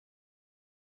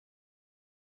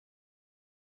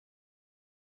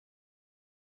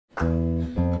It's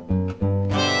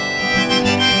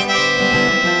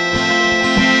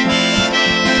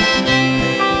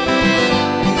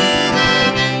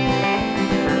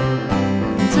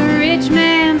a rich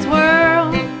man's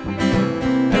world,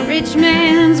 a rich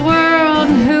man's world,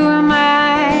 and who am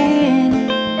I in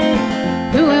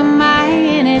it? Who am I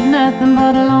in it? Nothing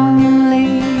but a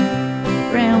lonely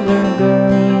rambler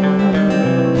girl.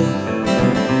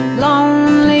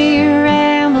 Lonely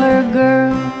rambler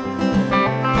girl.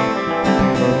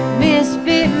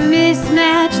 Misfit,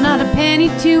 mismatch, not a penny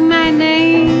to my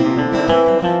name.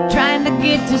 Trying to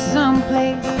get to some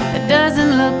place that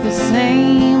doesn't look the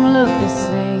same, look the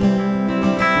same.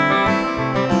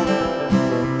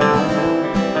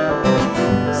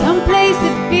 Some place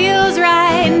that feels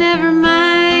right, never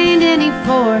mind any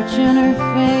fortune or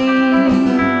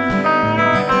fame.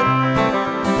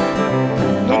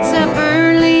 It's up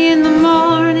early in the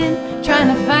morning, trying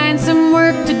to find some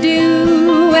work to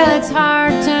do. Well, it's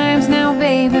hard times now,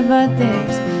 baby, but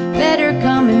there's better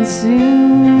coming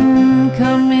soon,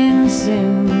 coming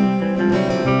soon.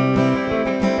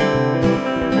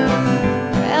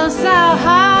 Or else I'll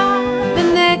hop the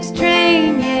next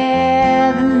train,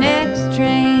 yeah, the next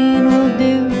train will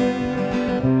do.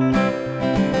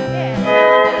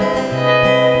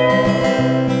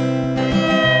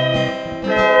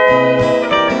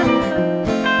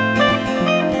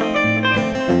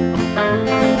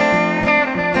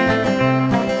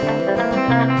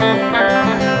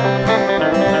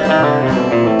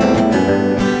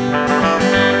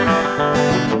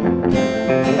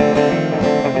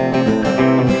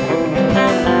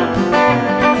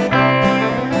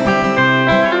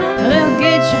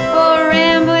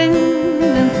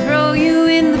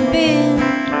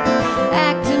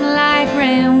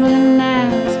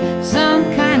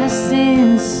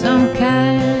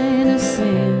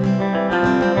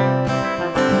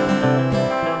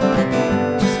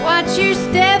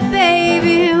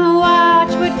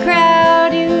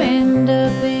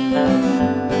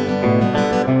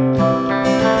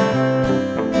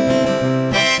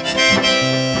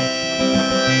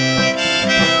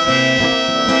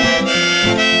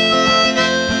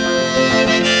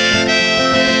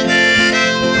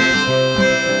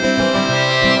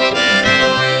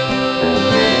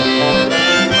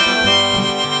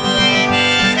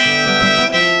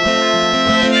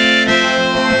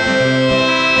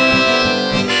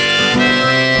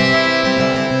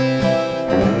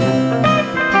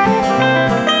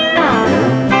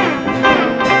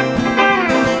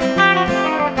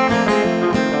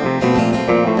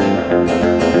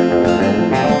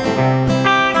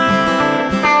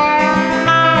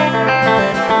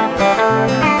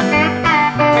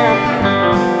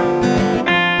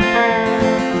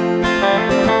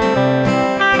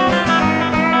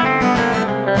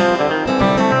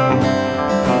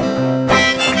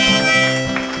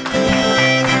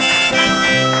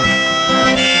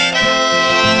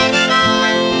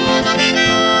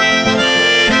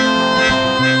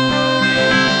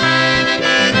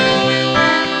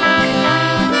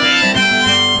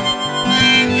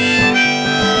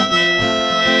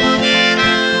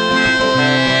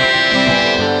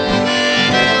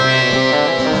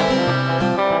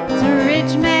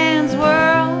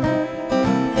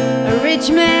 Rich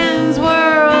man